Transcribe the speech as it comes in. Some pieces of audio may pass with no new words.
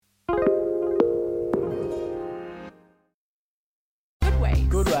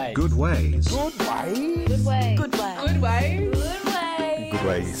Goodways. Goodways. Goodways. Goodways. Goodways.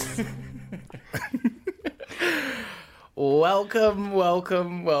 Goodways.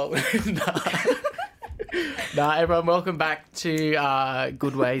 Welcome. Nah, everyone, welcome back to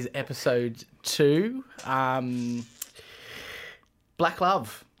Goodways episode 2. Black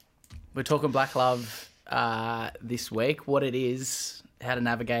love. We're talking black love this week, what it is, how to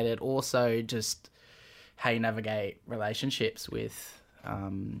navigate it, also just how you navigate relationships with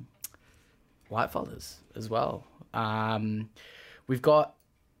white fathers as well. We've got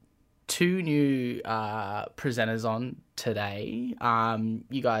 2 new presenters on today.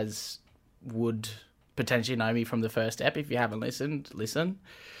 You guys would potentially know me from the first ep. If you haven't listened, listen.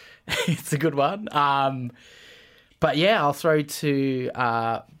 It's a good one. But yeah, I'll throw to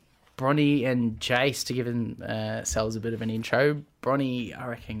Bronte and Jace to give themselves a bit of an intro. Bronte, I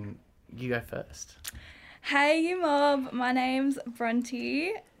reckon you go first. Hey, you mob. My name's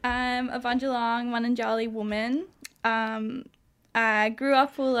Bronte. I'm a Bunjalong, Haji-Ali woman. I grew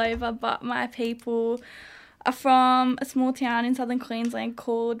up all over, but my people are from a small town in southern Queensland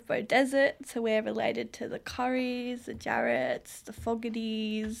called Bow Desert. So we're related to the Currys, the Jarretts, the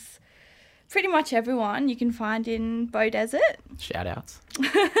Fogartys, pretty much everyone you can find in Bow Desert. Shout outs.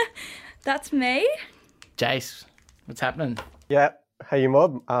 That's me. Jace, what's happening? Yeah, hey you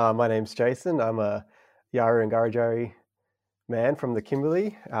mob. My name's Jason. I'm a Yarra and Gurrajari man from the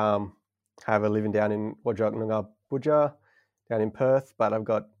Kimberley. I have a living down in Wajak Budja, down in Perth, but I've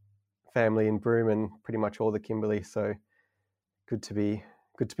got family in Broome and pretty much all the Kimberley. So good to be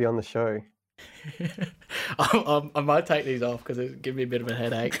on the show. I might take these off because it give me a bit of a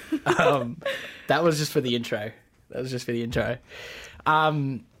headache. That was just for the intro.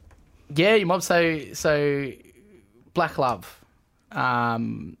 Yeah, your mom. So black love.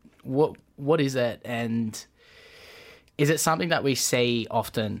 What is it, and is it something that we see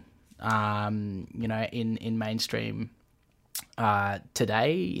often? In mainstream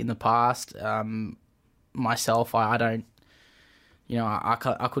today. In the past, myself, I don't.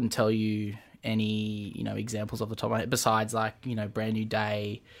 I couldn't tell you any examples off the top of my head besides Brand New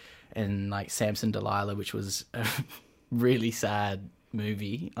Day and like Samson Delilah, which was a really sad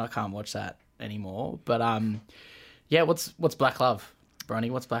movie. I can't watch that anymore. But yeah, what's black love, Bronte?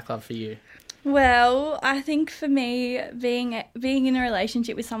 What's black love for you? Well, I think for me, being in a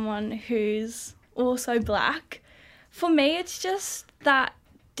relationship with someone who's also black, for me, it's just that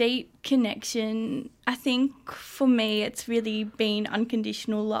deep connection. I think for me, it's really been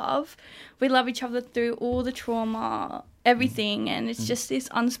unconditional love. We love each other through all the trauma, everything, and it's just this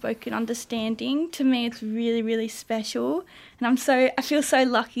unspoken understanding. To me, it's really, really special, and I feel so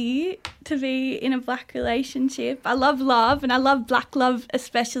lucky to be in a black relationship. I love love, and I love black love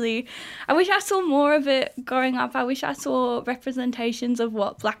especially. I wish I saw more of it growing up. I wish I saw representations of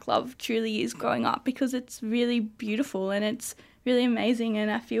what black love truly is growing up, because it's really beautiful and it's really amazing,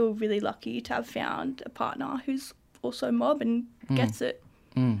 and I feel really lucky to have found a partner who's also mob and gets it.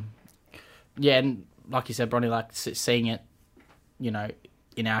 Yeah, and like you said, Bronte, like seeing it, in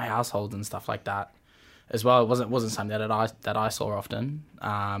our households and stuff like that as well. It wasn't something that I saw often.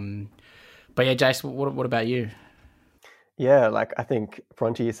 But yeah, Jace, what about you? Yeah, like I think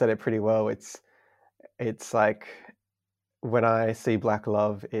Bronte, you said it pretty well. It's like when I see black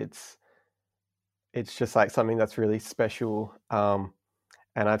love, it's just like something that's really special. And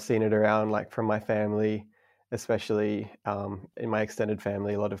I've seen it around, like from my family, especially in my extended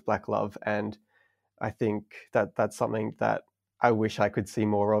family, a lot of black love. And I think that's something that I wish I could see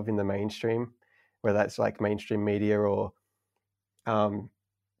more of in the mainstream, whether that's like mainstream media or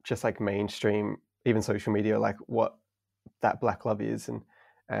just like mainstream, even social media, like what that black love is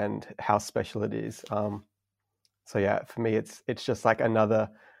and how special it is. So yeah, for me, it's just like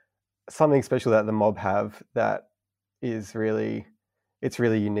something special that the mob have that is really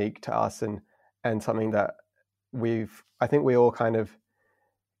unique to us and something that I think we all kind of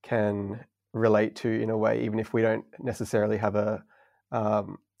can relate to in a way, even if we don't necessarily have a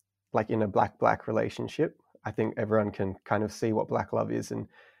like in a black relationship. I think everyone can kind of see what black love is,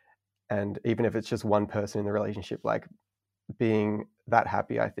 and even if it's just one person in the relationship, like being that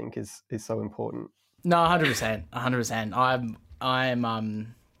happy, I think is so important. No, 100%.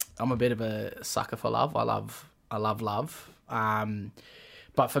 I'm a bit of a sucker for love. I love love.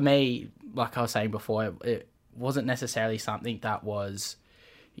 But for me, like I was saying before, it wasn't necessarily something that was,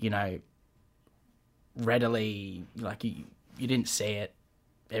 readily, like you didn't see it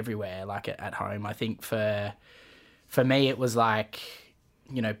everywhere, like at home. I think for me, it was like,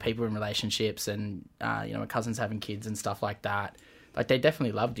 people in relationships and, my cousins having kids and stuff like that. Like they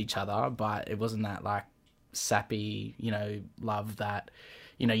definitely loved each other, but it wasn't that like sappy, love that,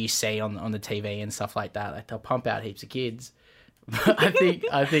 you know, you see on the TV and stuff like that. Like they'll pump out heaps of kids. But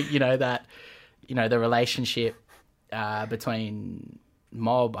I think you know that, you know, the relationship between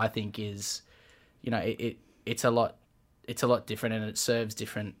mob, I think, is, you know, it's a lot different, and it serves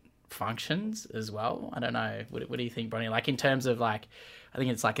different functions as well. I don't know. What do you think, Bronte? Like in terms of like, I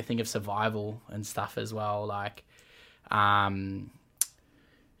think it's like a thing of survival and stuff as well. Like,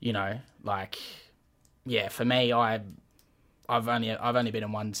 you know, like, yeah, for me, I've only been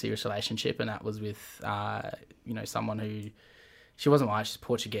in one serious relationship, and that was with you know, someone who, she wasn't white, she's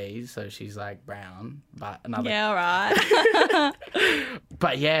Portuguese, so she's like brown, but another. Yeah, all right.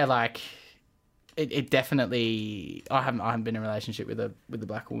 But yeah, like it definitely. I haven't been in a relationship with a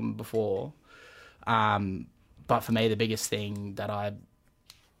black woman before, but for me, the biggest thing that I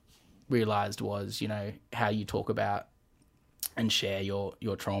realized was, you know, how you talk about and share your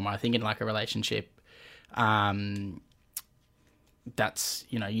trauma. I think in like a relationship, that's,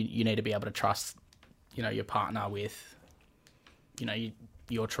 you know, you need to be able to trust, you know, your partner with, you know,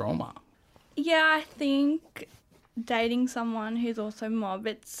 your trauma. Yeah, I think dating someone who's also mob,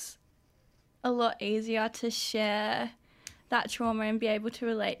 it's a lot easier to share that trauma and be able to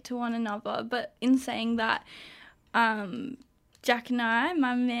relate to one another. But in saying that, Jack and I,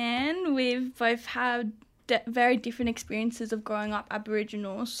 my man, we've both had very different experiences of growing up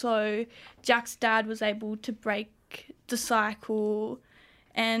Aboriginal. So Jack's dad was able to break the cycle,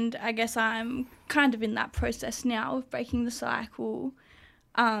 and I guess I'm kind of in that process now of breaking the cycle.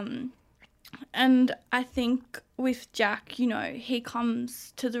 And I think with Jack, you know, he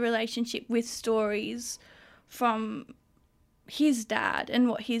comes to the relationship with stories from his dad and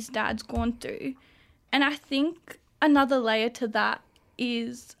what his dad's gone through. And I think another layer to that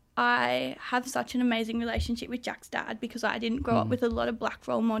is I have such an amazing relationship with Jack's dad because I didn't grow up with a lot of black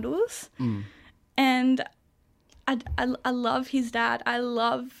role models. And I love his dad. I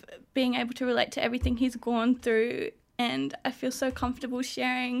love being able to relate to everything he's gone through, and I feel so comfortable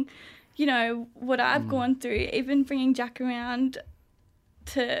sharing, you know, what I've gone through. Even bringing Jack around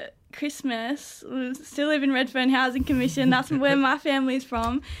to Christmas. We still live in Redfern Housing Commission. That's where my family's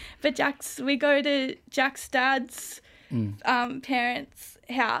from. But we go to Jack's dad's parents'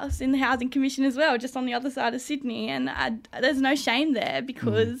 house in the Housing Commission as well, just on the other side of Sydney. And there's no shame there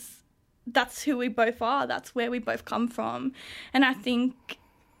because that's who we both are. That's where we both come from. And I think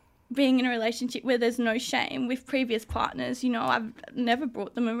being in a relationship where there's no shame with previous partners, you know, I've never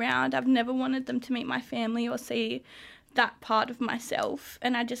brought them around. I've never wanted them to meet my family or see that part of myself.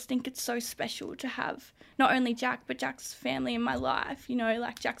 And I just think it's so special to have not only Jack, but Jack's family in my life. You know,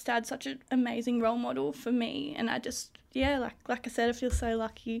 like Jack's dad's such an amazing role model for me. And I just, yeah, like I said, I feel so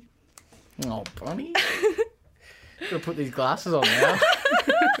lucky. Oh, Bonnie. Gotta put these glasses on now.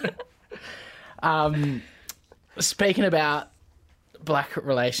 Speaking about black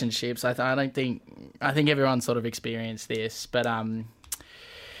relationships, I think everyone's sort of experienced this, but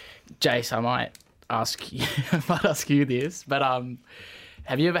Jace, I might ask you this, but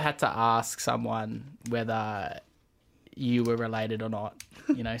have you ever had to ask someone whether you were related or not?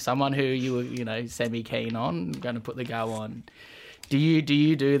 You know, someone who you were, you know, semi-keen on, going to put the go on. Do you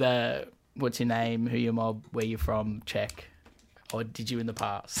do the what's your name, who your mob, where you're from check, or did you in the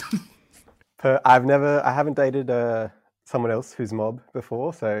past? I haven't dated someone else who's mob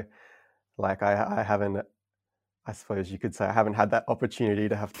before, so like I haven't, I suppose you could say I haven't had that opportunity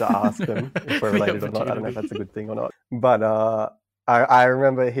to have to ask them if we're related or not. I don't know if that's a good thing or not. But I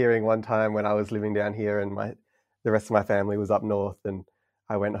remember hearing one time when I was living down here and the rest of my family was up north, and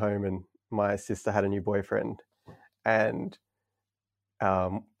I went home and my sister had a new boyfriend, and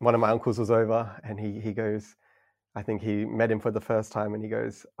one of my uncles was over, and he goes, I think he met him for the first time, and he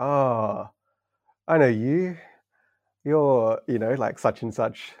goes, "Oh, I know you. You're, you know, like such and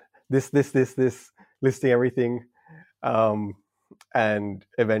such, this, listing everything." And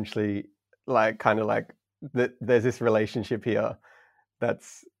eventually, like, kind of like, there's this relationship here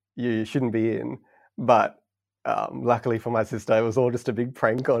that's you shouldn't be in. But luckily for my sister, it was all just a big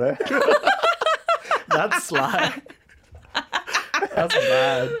prank on her. That's sly. That's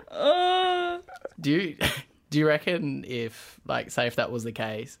bad. Do you reckon if, like, say if that was the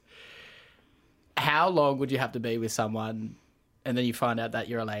case, how long would you have to be with someone and then you find out that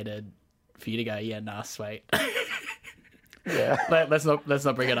you're related for you to go, yeah, nah, sweet. Yeah. Let's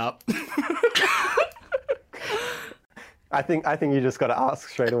not bring it up. I think you just got to ask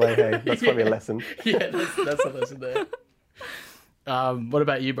straight away. Hey, that's probably a lesson. Yeah, that's a lesson there. What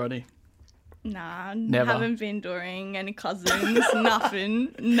about you, Bronte? Nah, Never. Haven't been during any cousins,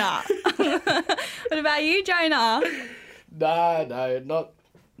 nothing. Nah. What about you, Jonah? No,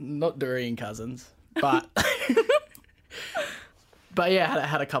 not during cousins, but But yeah, I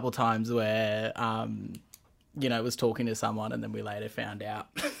had a couple times where, was talking to someone and then we later found out.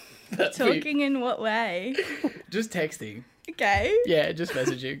 Talking in what way? Just texting. Okay. Yeah, just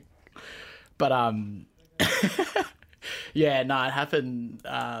messaging. But, yeah, no, it happened.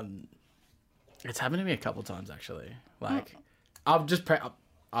 It's happened to me a couple times, actually. Like, I'll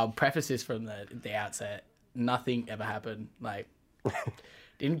preface this from the outset. Nothing ever happened. Like,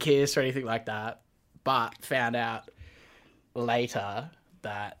 didn't kiss or anything like that. But found out later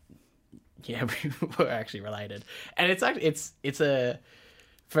that we were actually related, and it's actually it's a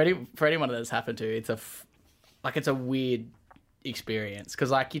for anyone that's happened to, it's a weird experience,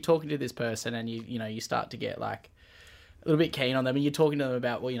 because like you're talking to this person and you start to get like a little bit keen on them, and you're talking to them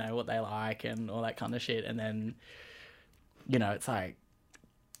about what they like and all that kind of shit, and then it's like,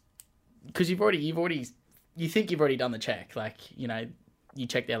 because you think you've already done the check, like you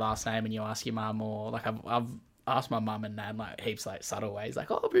check their last name and you ask your mum, or like I've asked my mum and dad like heaps like subtle ways,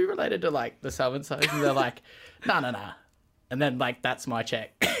 like, oh, I'll be related to like the so and so, and they're like, no, and then like that's my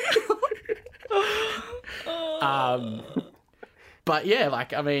check. But yeah,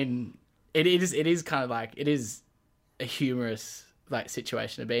 like I mean, it is kind of like, it is a humorous like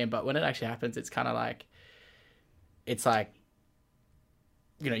situation to be in, but when it actually happens, it's kind of like, it's like,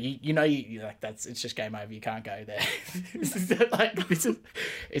 you like it's just game over. You can't go there. It's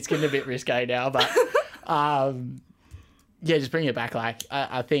getting a bit risque now, but yeah, just bring it back. Like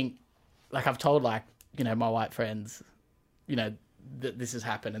I think, like I've told like my white friends, that this has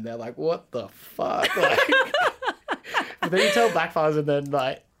happened, and they're like, what the fuck? Like, but then you tell black fellas, and then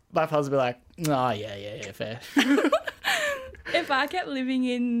like black fellas will be like, oh yeah, fair. If I kept living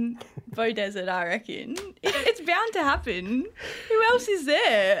in Bow Desert, I reckon it's bound to happen. Who else is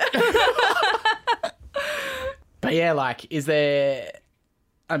there? But yeah, like, is there?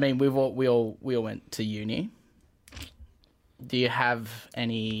 I mean, we all went to uni. Do you have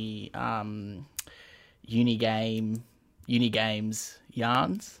any uni games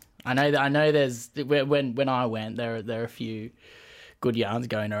yarns? I know there's, when I went, there are a few good yarns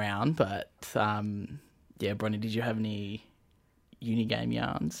going around, but yeah, Bronte, did you have any uni game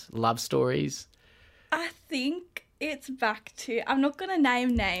yarns, love stories? I think it's back to, I'm not going to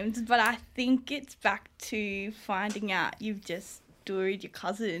name names, but I think it's back to finding out you've just dooried your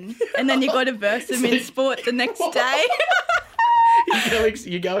cousin and then you got to verse them in sport the next day.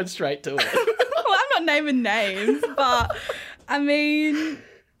 You're going straight to it. Well, I'm not naming names, but I mean,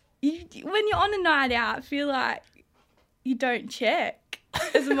 when you're on a night out, I feel like you don't check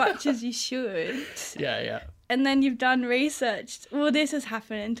as much as you should. Yeah. And then you've done research. Well, this has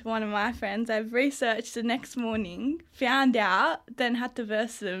happened to one of my friends. I've researched the next morning, found out, then had to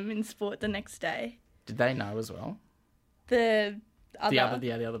verse them in sport the next day. Did they know as well? The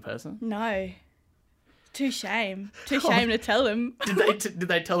other person? No. Too shame to tell them. Did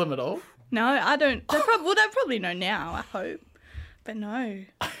they tell them at all? No, I don't. They probably know now, I hope. But no.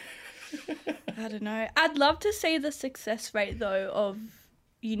 I don't know. I'd love to see the success rate, though, of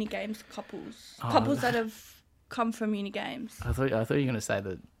uni games couples. Couples that have come from uni games. I thought you were going to say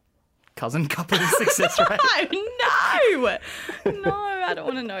the cousin couple success rate. No, I don't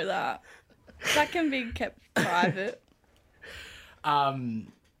want to know that. That can be kept private. Ugh.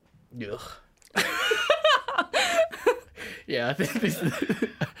 Yeah, I think this.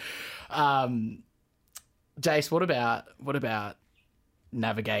 Jace, what about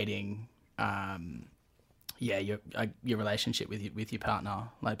navigating? Your relationship with your partner,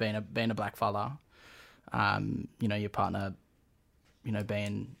 like being a black fella, your partner,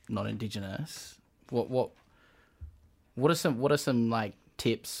 being non-Indigenous. What are some like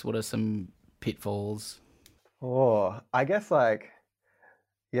tips? What are some pitfalls? Oh, I guess like,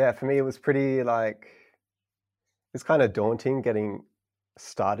 yeah, for me it was pretty like, it's kind of daunting getting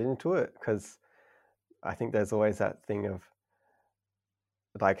started into it, because I think there's always that thing of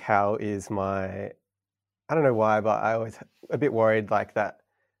like, how is my, I don't know why, but I always a bit worried like that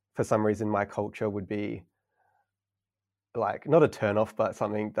for some reason my culture would be like not a turn off, but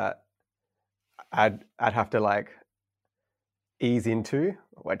something that I'd have to like ease into,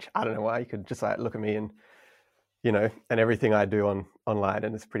 which I don't know why. You could just like look at me and and everything I do online,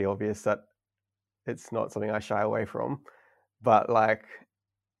 and it's pretty obvious that it's not something I shy away from. But like,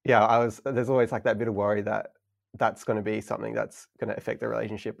 yeah, there's always like that bit of worry that that's going to be something that's going to affect the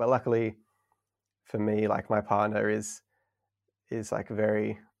relationship. But luckily for me, like my partner is like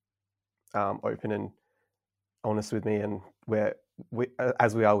very open and honest with me, and we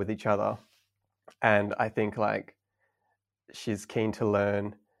as we are with each other. And I think like she's keen to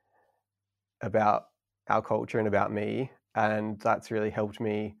learn about our culture and about me, and that's really helped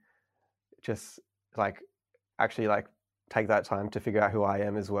me just like actually like take that time to figure out who I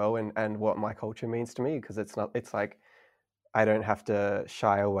am as well, and what my culture means to me, because it's like I don't have to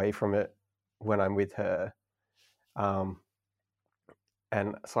shy away from it when I'm with her. And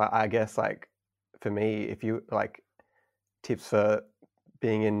so I guess, like, for me, if you like tips for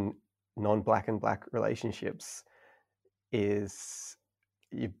being in non-black and black relationships, is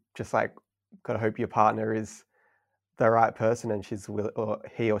you just like got to hope your partner is the right person, and or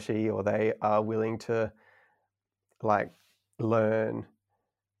he or she or they are willing to like learn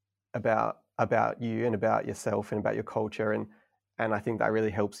about you and about yourself and about your culture, and I think that really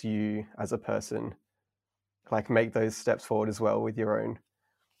helps you as a person like make those steps forward as well with your own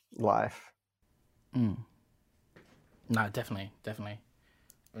life. No, definitely,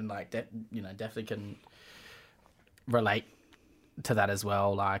 and like definitely can relate to that as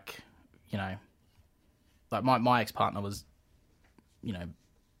well. Like, like my ex-partner was,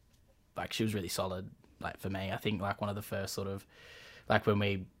 like, she was really solid. Like, for me, I think like one of the first sort of, like, when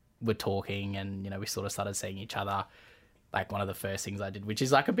we were talking and we sort of started seeing each other, like, one of the first things I did, which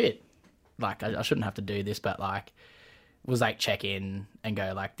is like a bit like I shouldn't have to do this, but like was like check in and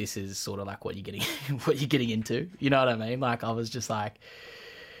go like, this is sort of like what you're getting into, you know what I mean? Like, I was just like,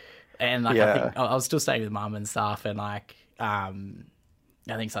 and like, I think I was still staying with mum and stuff, and like I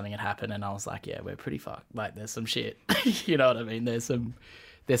think something had happened, and I was like, yeah, we're pretty fucked. Like, there's some shit, you know what I mean? There's some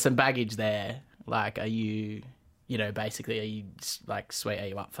baggage there. Like, are you, basically, are you like, sweet, are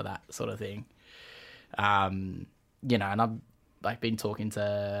you up for that sort of thing? And I've like been talking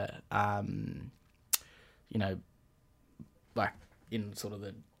to, like in sort of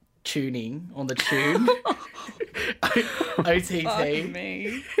the tuning on the tune, OTT. Fuck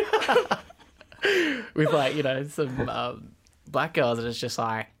me. With like, some black girls, and it's just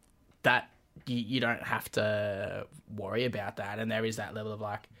like that you don't have to worry about that, and there is that level of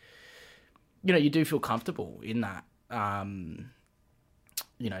like, you do feel comfortable in that.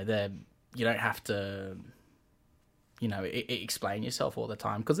 You don't have to, explain yourself all the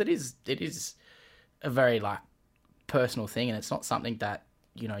time, because it is a very like personal thing, and it's not something that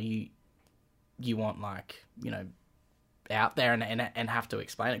you want like out there and have to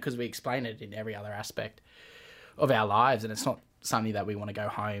explain it, because we explain it in every other aspect of our lives, and it's not something that we want to go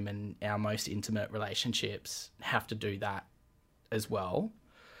home and our most intimate relationships have to do that as well.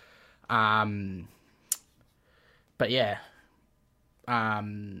 But yeah,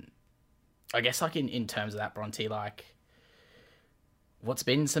 I guess like in terms of that, Bronte, like, what's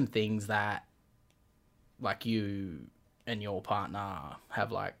been some things that like you and your partner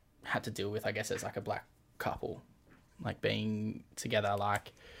have like had to deal with, I guess, as like a black couple, like being together?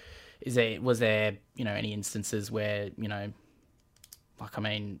 Like, was there any instances where like, I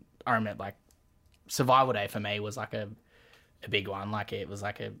mean, I remember like Survival Day for me was like a big one. Like, it was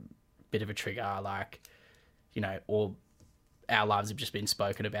like a bit of a trigger, like, or our lives have just been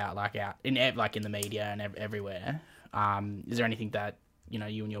spoken about like out in like in the media and everywhere. Is there anything that you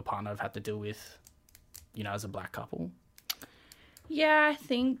and your partner have had to deal with as a black couple? Yeah, I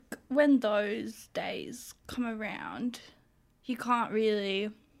think when those days come around, you can't really,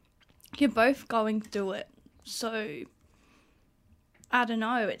 you're both going through it, so I don't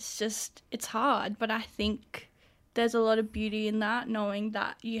know, it's hard, but I think there's a lot of beauty in that, knowing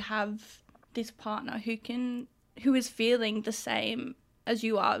that you have this partner who is feeling the same as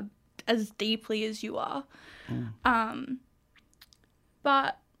you are, as deeply as you are.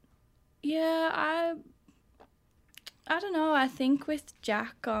 But yeah, I don't know, I think with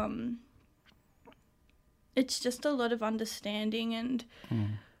Jack, it's just a lot of understanding, and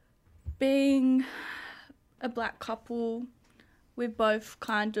being a black couple, we've both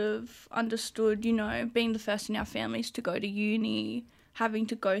kind of understood, being the first in our families to go to uni, having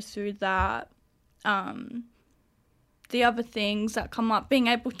to go through that, the other things that come up, being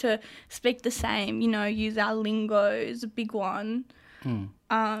able to speak the same, use our lingo is a big one.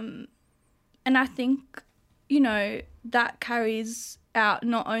 And I think, that carries out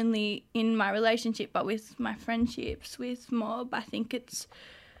not only in my relationship, but with my friendships with Mob. I think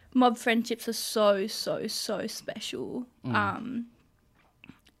Mob friendships are so, so, so special. And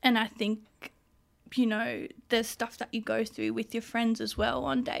I think, there's stuff that you go through with your friends as well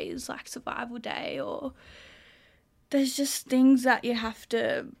on days like Survival Day, or there's just things that you have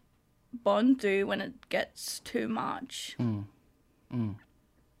to bond through when it gets too much.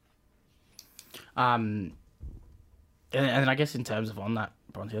 And I guess in terms of on that,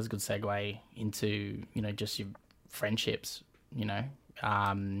 Bronte, that's a good segue into, just your friendships,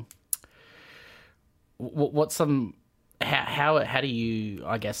 what's how do you,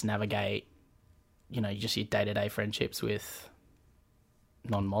 I guess, navigate, just your day-to-day friendships with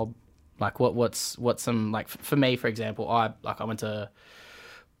non-mob Like what's some, like for me, for example, I went to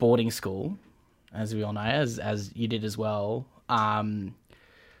boarding school, as we all know, as you did as well.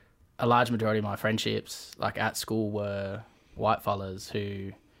 A large majority of my friendships, like at school, were white fellas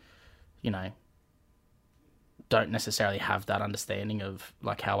who, you know, don't necessarily have that understanding of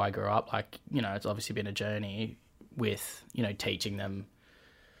like how I grew up. Like, you know, it's obviously been a journey with, you know, teaching them,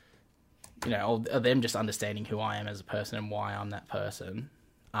 you know, or them just understanding who I am as a person and why I'm that person.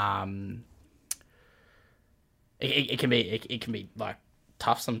 It can be like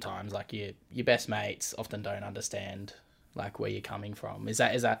tough sometimes. Like your best mates often don't understand like where you're coming from. Is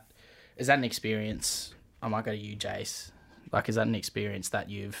that an experience? I might go to you, Jace. Like, is that an experience that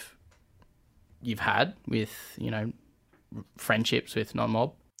you've had with, you know, friendships with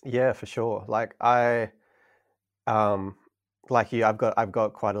non-mob? Yeah, for sure. Like like you, I've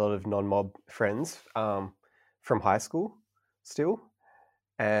got quite a lot of non-mob friends from high school still,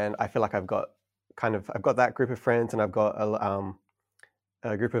 and I feel like I've got that group of friends, and I've got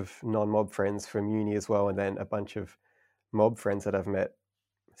a group of non-mob friends from uni as well, and then a bunch of mob friends that I've met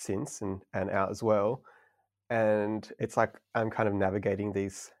since and out as well. And it's like I'm kind of navigating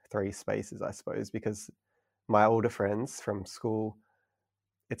these three spaces, I suppose, because my older friends from school,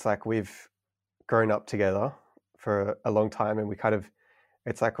 it's like we've grown up together for a long time, and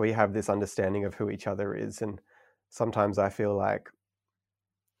it's like we have this understanding of who each other is. And sometimes I feel like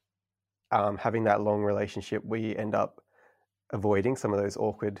having that long relationship, we end up avoiding some of those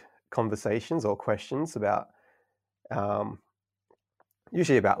awkward conversations or questions about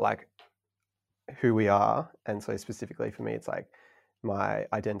usually about like who we are. And so specifically for me, it's like my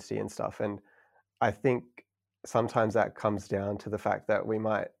identity and stuff. And I think sometimes that comes down to the fact that we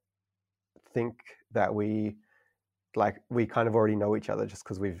might think that we kind of already know each other just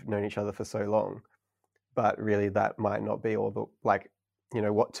because we've known each other for so long, but really that might not be all the, like, you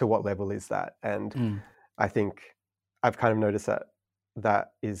know, what level is that? And I think I've kind of noticed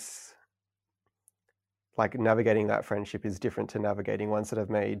that is like navigating that friendship is different to navigating ones that I've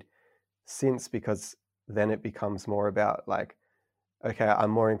made since, because then it becomes more about like, okay, I'm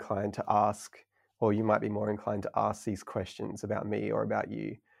more inclined to ask, or you might be more inclined to ask these questions about me or about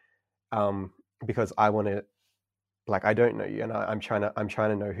you, because I want to, like, I don't know you, and I'm trying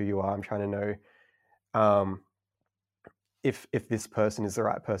to know who you are. I'm trying to know if this person is the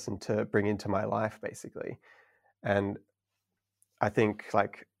right person to bring into my life, basically. And I think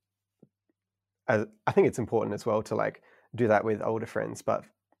like I think it's important as well to like do that with older friends, but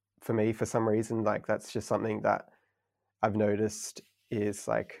for me, for some reason, like that's just something that I've noticed is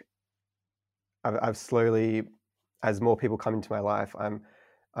like I've slowly, as more people come into my life, I'm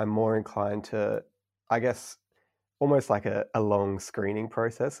more inclined to, I guess, almost like a long screening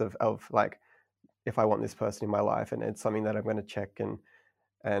process of like, if I want this person in my life, and it's something that I'm going to check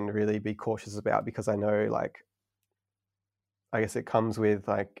and really be cautious about, because I know, like, I guess it comes with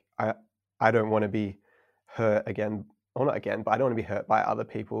like I don't want to be hurt again, or not again, but I don't want to be hurt by other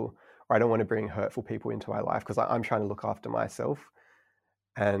people, or I don't want to bring hurtful people into my life, because I'm trying to look after myself.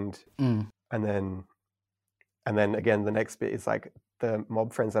 And and then again, the next bit is like the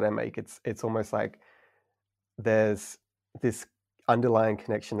mob friends that I make. It's almost like there's this underlying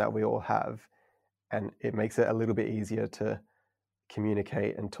connection that we all have, and it makes it a little bit easier to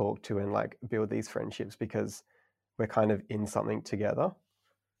communicate and talk to and like build these friendships, because we're kind of in something together.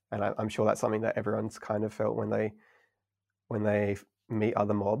 And I'm sure that's something that everyone's kind of felt when they meet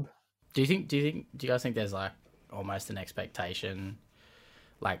other mob. Do you guys think there's like almost an expectation,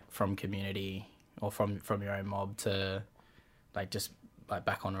 like from community or from your own mob, to like just like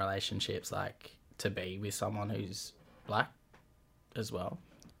back on relationships, like to be with someone who's black as well?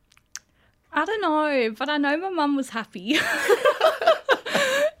 I don't know, but I know my mum was happy.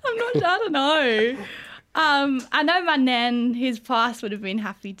 I don't know. I know my nan, who's passed, would have been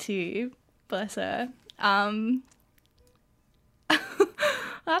happy too. Bless her. I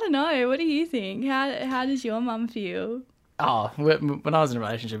don't know. What do you think? How does your mum feel? Oh, when I was in a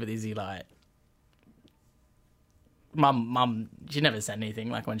relationship with Izzy, like, mum, she never said anything.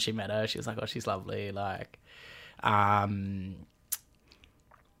 Like, when she met her, she was like, oh, she's lovely. Like, but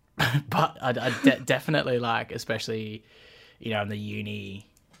I definitely, like, especially, you know, in the uni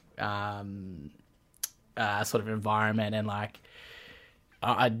sort of environment, and like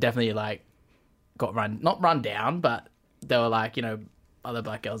I definitely like got not run down, but they were like, you know, other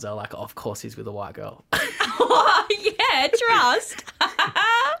black girls, they were like, oh, of course he's with a white girl. Oh, yeah, trust. But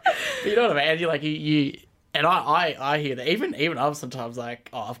you know what I mean? And you're like, you and I hear that even I'm sometimes like,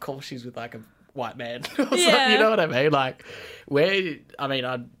 oh, of course she's with like a white man. Yeah. You know what I mean? Like,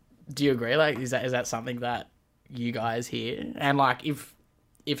 do you agree? Like, is that something that you guys hear? And like, if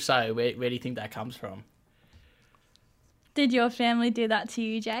if so, where do you think that comes from? Did your family do that to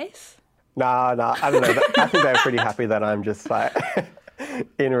you, Jace? No, I don't know. I think they're pretty happy that I'm just like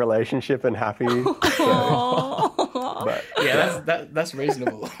in a relationship and happy. So, but, Yeah, that's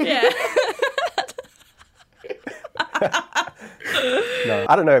reasonable. Yeah. no,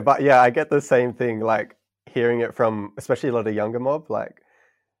 I don't know, but yeah, I get the same thing. Like hearing it from, especially a lot of younger mob. Like,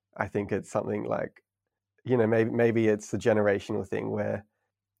 I think it's something like, maybe it's a generational thing where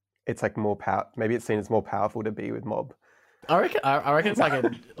it's like more power. Maybe it's seen as more powerful to be with mob. I reckon it's I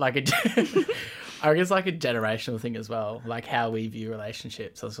reckon it's like a generational thing as well, like how we view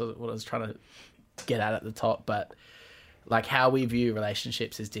relationships. That's what I was trying to get at the top, but like how we view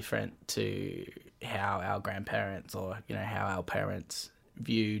relationships is different to how our grandparents or how our parents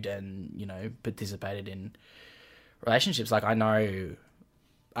viewed and participated in relationships. Like I know,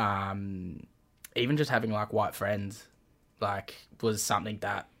 even just having like white friends, like was something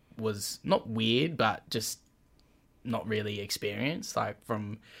that was not weird, but just not really experienced, like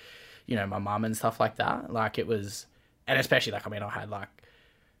from my mum and stuff like that. Like it was, and especially like I had like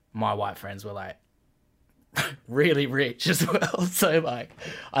my white friends were like really rich as well, so like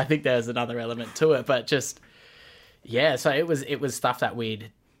I think there's another element to it, but just so it was stuff that we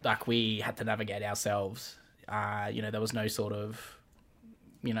had to navigate ourselves. There was no sort of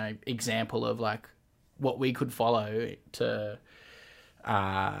example of like what we could follow to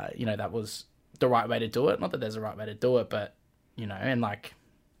that was the right way to do it. Not that there's a right way to do it, but and like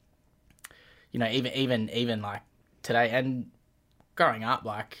even like today and growing up,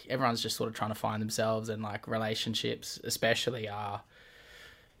 like everyone's just sort of trying to find themselves, and like relationships especially are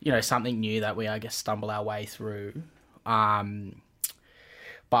something new that we I guess stumble our way through. But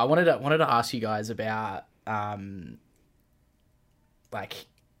I wanted to ask you guys about like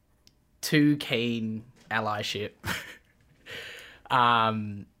too keen allyship.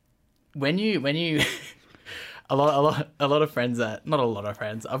 When you a lot of friends that, not a lot of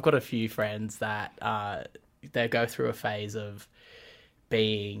friends, I've got a few friends that they go through a phase of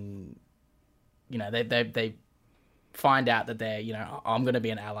being, they find out that they're, I'm going to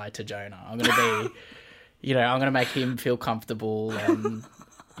be an ally to Jonah. I'm going to be, I'm going to make him feel comfortable, and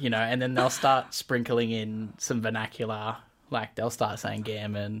and then they'll start sprinkling in some vernacular, like they'll start saying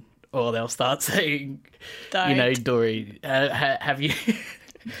gammon, or they'll start saying, Dory. Have you?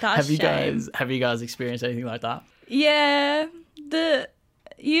 Have you guys experienced anything like that? Yeah,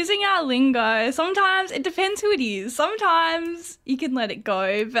 using our lingo, sometimes it depends who it is. Sometimes you can let it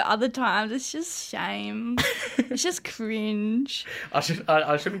go, but other times it's just shame. It's just cringe. I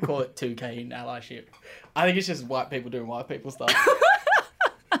shouldn't call it 2K in allyship. I think it's just white people doing white people stuff.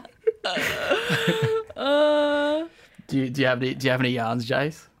 Do you have any yarns,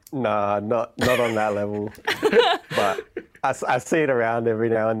 Jace? Nah, not on that level. But I see it around every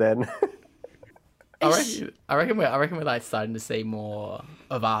now and then. I reckon we're like starting to see more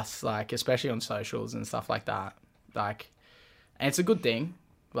of us, like especially on socials and stuff like that. Like, and it's a good thing,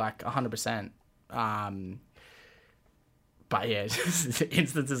 like 100%. But yeah, just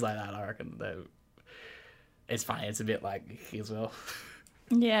instances like that, I reckon it's funny. It's a bit like as well.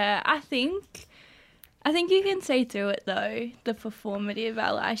 Yeah, I think you can see through it though, the performative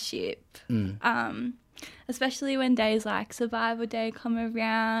allyship. Especially when days like Survivor Day come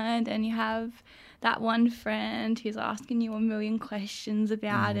around and you have that one friend who's asking you a million questions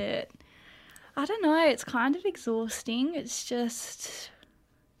about it. I don't know, it's kind of exhausting. It's just,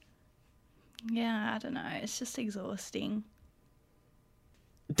 I don't know, it's just exhausting.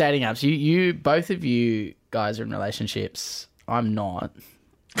 Dating apps, you both of you guys are in relationships. I'm not.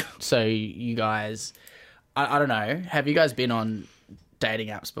 So you guys, I don't know, have you guys been on dating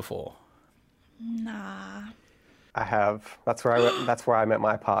apps before? Nah. I have. That's where I met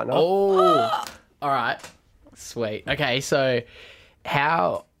my partner. Oh, all right, sweet. Okay, so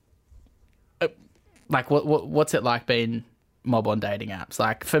how, like, what's it like being mob on dating apps?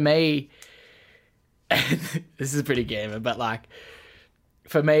 Like for me, this is pretty gamer, but like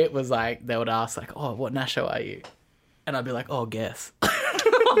for me, it was like they would ask like, "Oh, what national are you?" And I'd be like, "Oh, guess."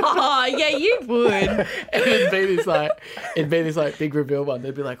 Oh, yeah, you would. And it'd be this like big reveal one.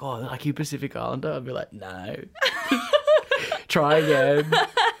 They'd be like, "Oh, like you Pacific Islander?" I'd be like, "No." Try again.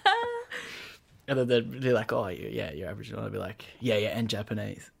 And then they'd be like, "Oh, you're Aboriginal." I'd be like, "Yeah, and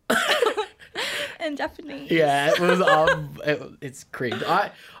Japanese." And Japanese. Yeah, it was it's cringe.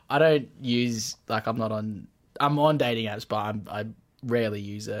 I don't use, like, I'm on dating apps, but I rarely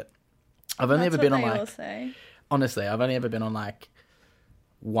use it. I've only ever been on like, honestly, I've only ever been on like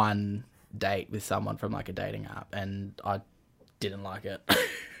one date with someone from like a dating app, and I didn't like it.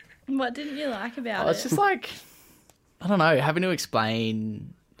 What didn't you like about it? It's just like, I don't know, having to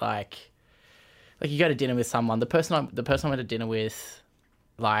explain, like you go to dinner with someone, the person I went to dinner with,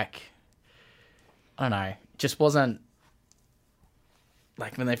 like, I don't know, just wasn't,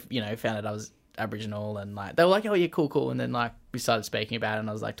 like, when they, you know, found out I was Aboriginal, and like they were like, oh yeah, cool, and then like we started speaking about it, and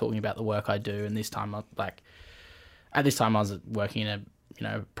I was like talking about the work I do, and this time I was working in a, you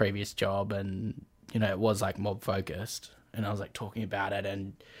know, previous job, and you know, it was like mob focused, and I was like talking about it,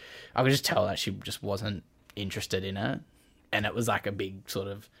 and I could just tell that she just wasn't interested in it, and it was like a big sort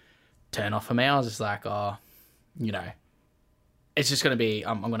of turn off for me. I was just like, oh, you know, it's just gonna be,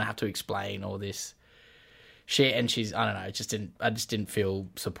 I'm gonna have to explain all this shit, and she's, I don't know, I just didn't feel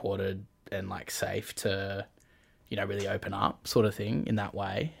supported and like safe to, you know, really open up, sort of thing, in that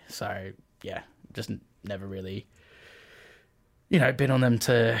way. So yeah, just never really, you know, been on them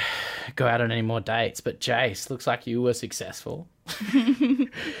to go out on any more dates. But Jace, looks like you were successful.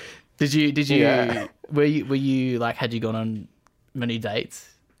 Did you Yeah. were you like, had you gone on many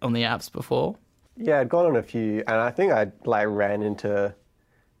dates on the apps before? Yeah, I'd gone on a few, and I think I like ran into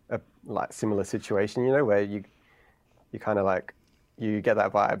a like similar situation, you know, where you kind of like, you get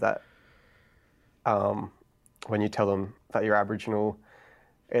that vibe that when you tell them that you're Aboriginal,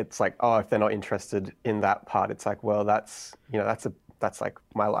 it's like, oh, if they're not interested in that part, it's like, well, that's, you know, that's like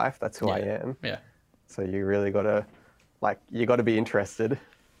my life, that's who I am. Yeah. So you really got to, like, you got to be interested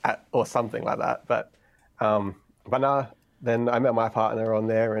at, or something like that. But nah, then I met my partner on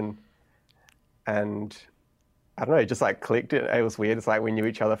there, and I don't know, it just like clicked. It was weird. It's like we knew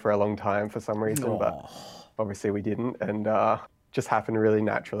each other for a long time for some reason, but obviously we didn't, and just happened really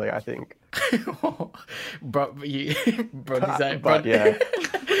naturally, I think. Bronte Yeah.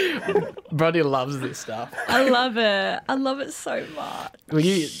 Bronte loves this stuff. I love it so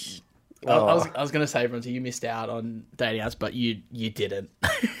much. Well, I was going to say, Bronte, you missed out on dating apps, but you didn't,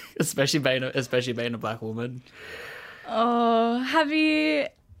 especially being a black woman. Oh, have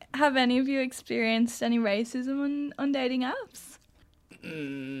any of you experienced any racism on dating apps?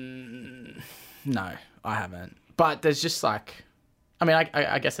 No, I haven't. But there's just like, I mean,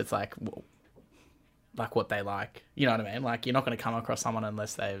 I guess it's like what they like. You know what I mean? Like, you're not going to come across someone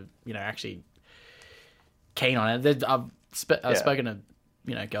unless they're, you know, actually keen on it. I've spoken to,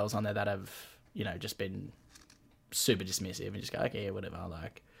 you know, girls on there that have, you know, just been super dismissive and just go, okay, yeah, whatever,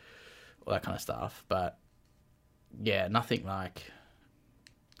 like all that kind of stuff. But yeah, nothing like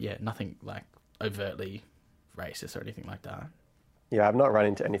overtly racist or anything like that. Yeah, I've not run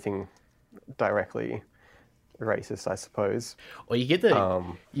into anything directly racist, I suppose. Or you get the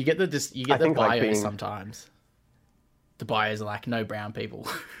bios like sometimes. The bios are like, no brown people.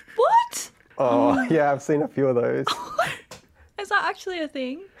 What? Oh, yeah, I've seen a few of those. Is that actually a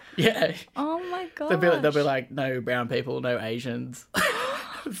thing? Yeah. Oh my god. They'll be like, no brown people, no Asians.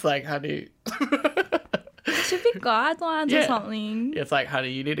 It's like, honey. There should be guidelines or something. Yeah, it's like, honey,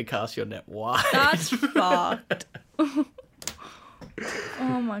 you need to cast your net wide. That's fucked.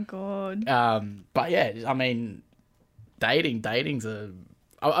 Oh my god. But yeah, I mean, dating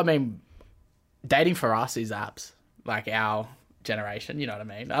for us is apps, like our generation, you know what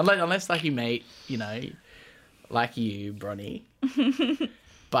I mean? Unless like you meet, you know, like you, Bronte.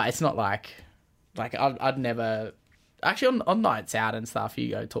 But it's not like I'd never, actually on nights out and stuff, you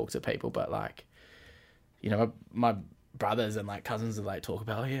go talk to people, but like, you know, my brothers and like cousins would like talk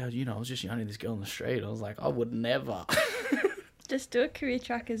about, oh yeah, you know, I was just yawning this girl on the street. I was like, I would never. Just do a career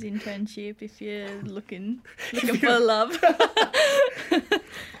trackers internship if you're looking for love.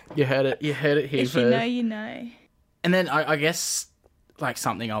 You heard it here if first. you know, you know. And then I guess like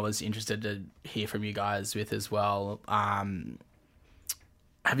something I was interested to hear from you guys with as well.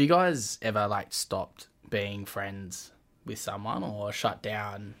 Have you guys ever like stopped being friends with someone or shut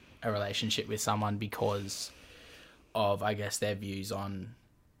down a relationship with someone because of, I guess, their views on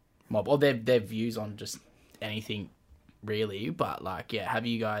mob, or their views on just anything really? But like, yeah, have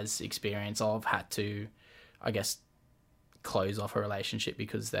you guys experienced of had to, I guess, close off a relationship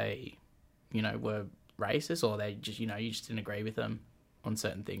because they, you know, were racist, or they just, you know, you just didn't agree with them on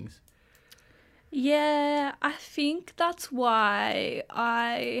certain things? Yeah, I think that's why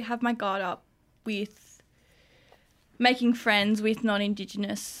I have my guard up with making friends with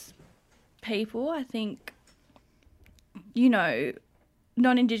non-Indigenous people. I think, you know,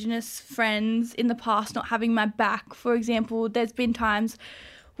 non-Indigenous friends in the past not having my back, for example, there's been times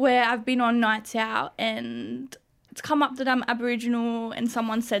where I've been on nights out and it's come up that I'm Aboriginal and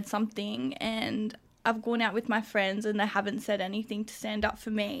someone said something, and I've gone out with my friends and they haven't said anything to stand up for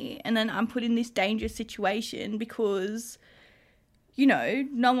me, and then I'm put in this dangerous situation because, you know,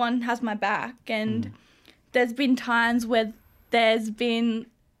 no one has my back. And there's been times where there's been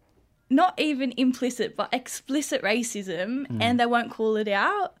not even implicit but explicit racism, and they won't call it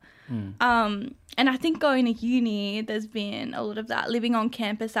out. And I think going to uni, there's been a lot of that, living on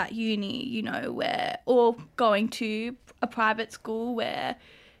campus at uni, you know, or going to a private school where,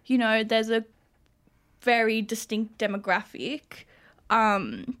 you know, there's a very distinct demographic.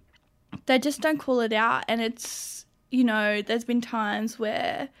 They just don't call it out, and it's, you know, there's been times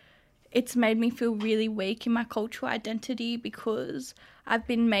where it's made me feel really weak in my cultural identity because I've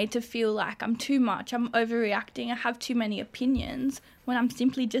been made to feel like I'm too much, I'm overreacting, I have too many opinions when I'm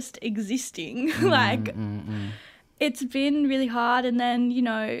simply just existing. It's been really hard. And then, you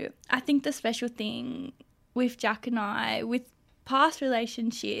know, I think the special thing with Jack and I, with past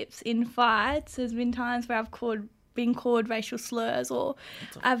relationships, in fights, there's been times where I've been called racial slurs, or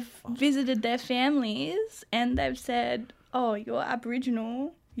I've visited their families and they've said, oh, you're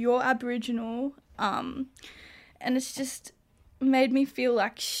Aboriginal. And it's just made me feel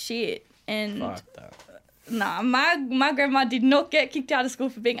like shit. And Fuck that. Nah, my grandma did not get kicked out of school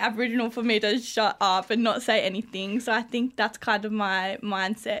for being Aboriginal for me to shut up and not say anything. So I think that's kind of my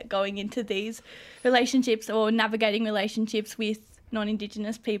mindset going into these relationships or navigating relationships with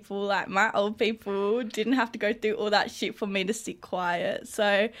non-Indigenous people. Like, my old people didn't have to go through all that shit for me to sit quiet.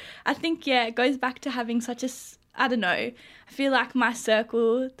 So I think, yeah, it goes back to having such a, I don't know, I feel like my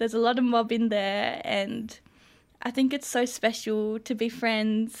circle, there's a lot of mob in there, and I think it's so special to be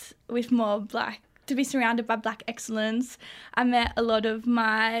friends with mob, like to be surrounded by Black excellence. I met a lot of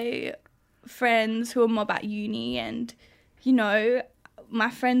my friends who are mob at uni, and, you know, my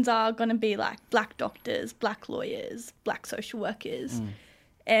friends are going to be like Black doctors, Black lawyers, Black social workers.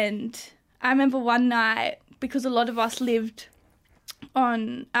 And I remember one night, because a lot of us lived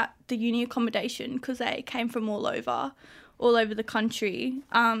at the uni accommodation because they came from all over the country.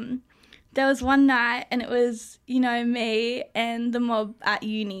 There was one night, and it was, you know, me and the mob at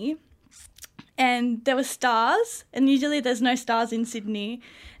uni, and there were stars, and usually there's no stars in Sydney,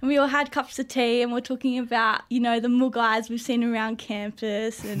 and we all had cups of tea and we're talking about, you know, the Muggais we've seen around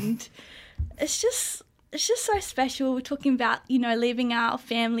campus, and it's just so special. We're talking about, you know, leaving our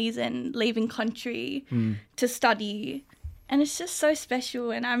families and leaving country to study. And it's just so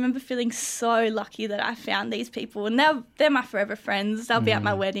special. And I remember feeling so lucky that I found these people. And they're my forever friends. They'll be at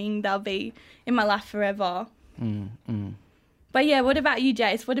my wedding. They'll be in my life forever. But yeah, what about you,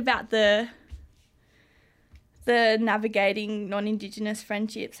 Jace? What about the navigating non-Indigenous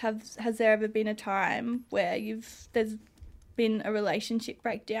friendships? Has there ever been a time where there's been a relationship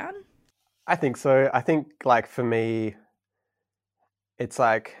breakdown? I think so. I think, like, for me, it's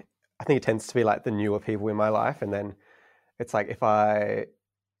like, I think it tends to be like the newer people in my life, and then it's like if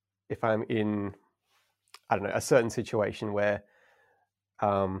I'm in, I don't know, a certain situation where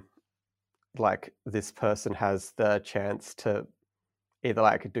like this person has the chance to either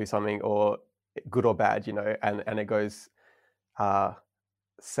like do something or good or bad, you know, and it goes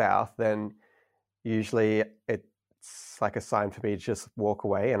south, then usually it's like a sign for me to just walk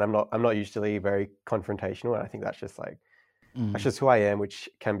away. And I'm not usually very confrontational, and I think that's just like that's just who I am, which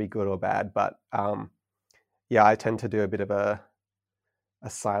can be good or bad. But yeah, I tend to do a bit of a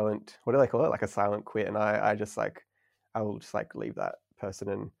silent, what do they call it? Like a silent quit. And I just like, I will just like leave that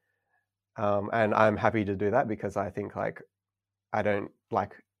person. And I'm happy to do that because I think like, I don't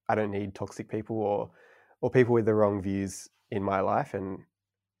need toxic people or people with the wrong views in my life. And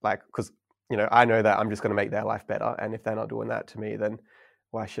like, cause you know, I know that I'm just going to make their life better. And if they're not doing that to me, then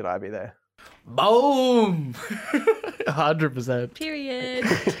why should I be there? Boom. 100%. Period.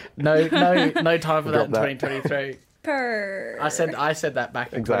 No time for that in 2023. I said that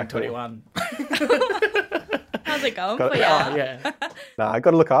back in 2021. How's it going for you? Oh, yeah. Nah, I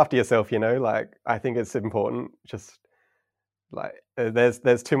got to look after yourself, you know, like I think it's important. Just like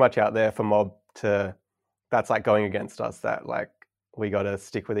there's too much out there for mob that's like going against us, that like we got to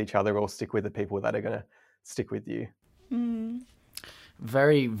stick with each other or stick with the people that are going to stick with you.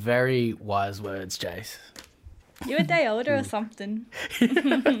 Very, very wise words, Jace. You're a day older or something.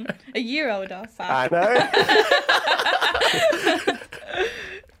 A year older. Fuck. I know.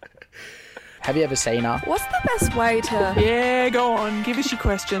 Have you ever seen her? What's the best way to... Yeah, go on. Give us your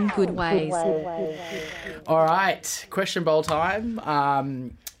question. Goodways. All right. Question bowl time.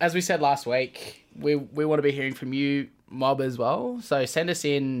 As we said last week, we want to be hearing from you, mob, as well. So send us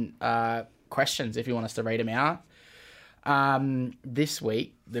in questions if you want us to read them out. This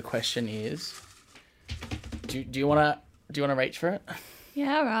week, the question is... Do you want to reach for it?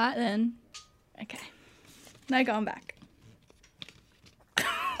 Yeah, all right then. Okay. No going back.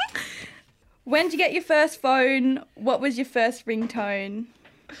 When did you get your first phone? What was your first ringtone?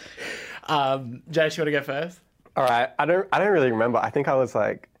 Jace, you want to go first? All right. I don't really remember. I think I was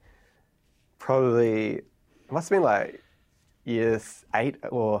like probably, it must have been like year 8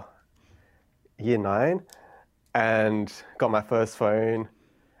 or year 9, and got my first phone,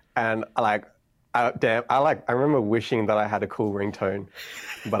 and I remember wishing that I had a cool ringtone,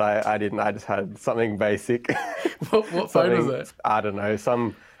 but I didn't. I just had something basic. What phone was it? I don't know.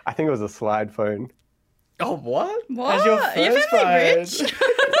 I think it was a slide phone. Oh, what? What? As your You're first very phone? rich.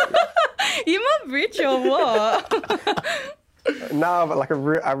 You must rich or what? No, but like a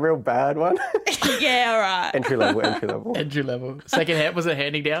real bad one. Yeah, all right. Entry level. Entry level. Second hand, was it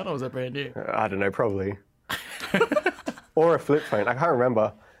handing down or was it brand new? I don't know, probably. Or a flip phone. I can't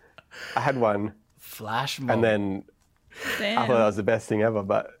remember. I had one, Flash mob. and then Damn. I thought that was the best thing ever,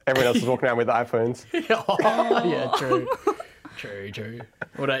 but everyone else was walking around with iPhones. Oh, yeah, true. True.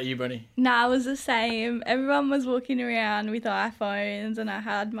 What about you, Bronte? Nah, it was the same. Everyone was walking around with iPhones, and I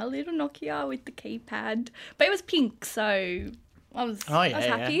had my little Nokia with the keypad, but it was pink, so I was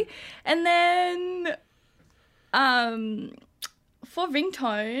happy. Yeah. And then, for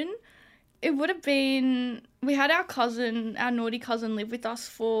ringtone, it would have been, we had our naughty cousin, live with us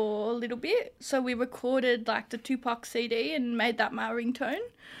for a little bit, so we recorded like the Tupac CD and made that my ringtone.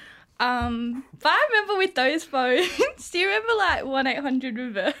 But I remember with those phones, do you remember like 1-800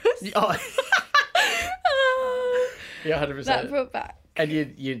 reverse? Oh. Yeah, 100%. That brought back. And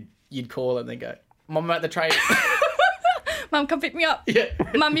you'd call and then go, Mum, I'm at the train. Mum, come pick me up. Yeah.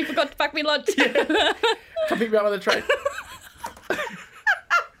 Mum, you forgot to pack me lunch. Yeah. Come pick me up on the train.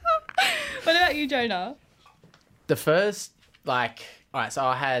 What about you, Jonah? The first, the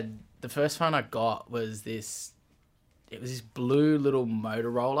first phone I got was this blue little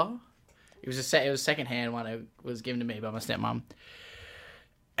Motorola. It was a second-hand one. It was given to me by my stepmom.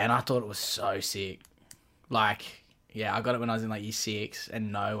 And I thought it was so sick. Like, yeah, I got it when I was in like year 6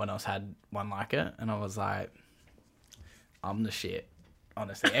 and no one else had one like it. And I was like, I'm the shit,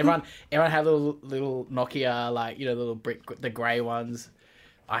 honestly. Everyone had little Nokia, like, you know, the little the grey ones.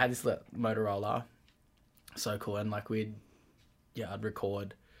 I had this little Motorola. So cool. And like I'd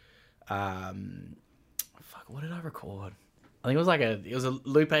record. What did I record? I think it was a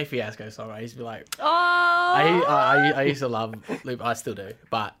Lupe Fiasco song. I used to be like, Oh, I used to love Lupe. I still do,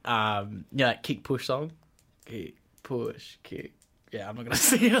 but that kick push song, kick push kick. Yeah, I'm not gonna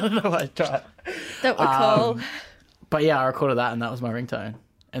sing it. I don't know. I tried. that were cool. But yeah, I recorded that, and that was my ringtone.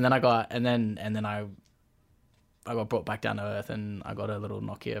 And then I got brought back down to earth, and I got a little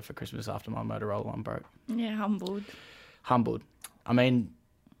Nokia for Christmas after my Motorola one broke. Yeah, humbled. I mean,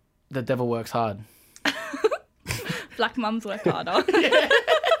 the devil works hard. Black mums work harder. I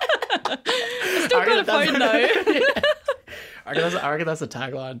still got a phone though. I reckon that's the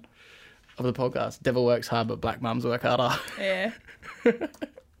tagline of the podcast. Devil works hard, but black mums work harder. Yeah.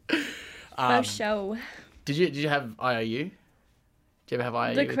 For sure. Did you have IOU? Did you ever have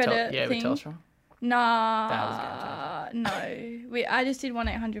IOU? The credit with thing? Telstra? Nah. No. I just did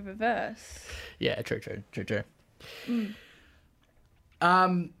 1-800 reverse. Yeah, true.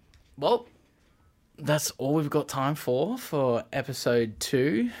 Well, that's all we've got time for episode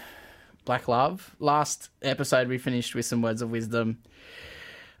 2, Black Love. Last episode we finished with some words of wisdom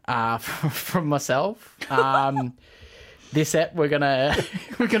from myself. This ep we're gonna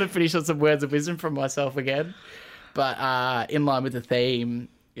finish on some words of wisdom from myself again, but in line with the theme,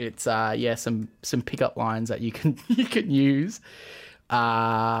 it's some pickup lines that you can use.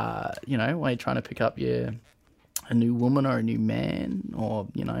 When you're trying to pick up a new woman or a new man or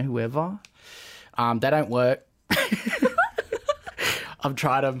whoever. They don't work. I've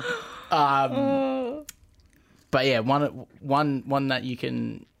tried them. But yeah, one that you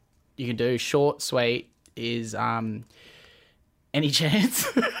can do, short, sweet, is any chance.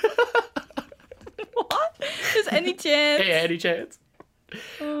 What? Just any chance? Yeah, any chance.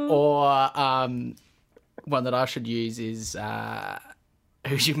 Or one that I should use is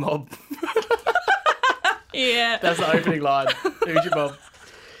who's your mob? Yeah. That's the opening line. Who's your mob?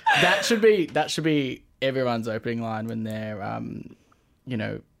 That should be everyone's opening line when they're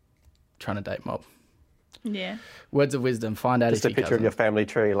trying to date mob. Yeah. Words of wisdom. Find out Just if a picture of your family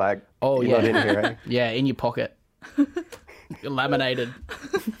tree, like, oh you're yeah, not in here, eh? yeah, in your pocket, laminated.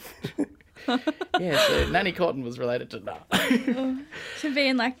 Yeah, so Nanny Cotton was related to that. Should be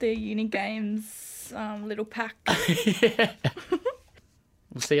in like the uni games little pack. Yeah.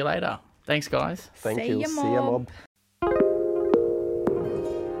 We'll see you later. Thanks, guys. Thank See you. ya, See ya, mob. mob.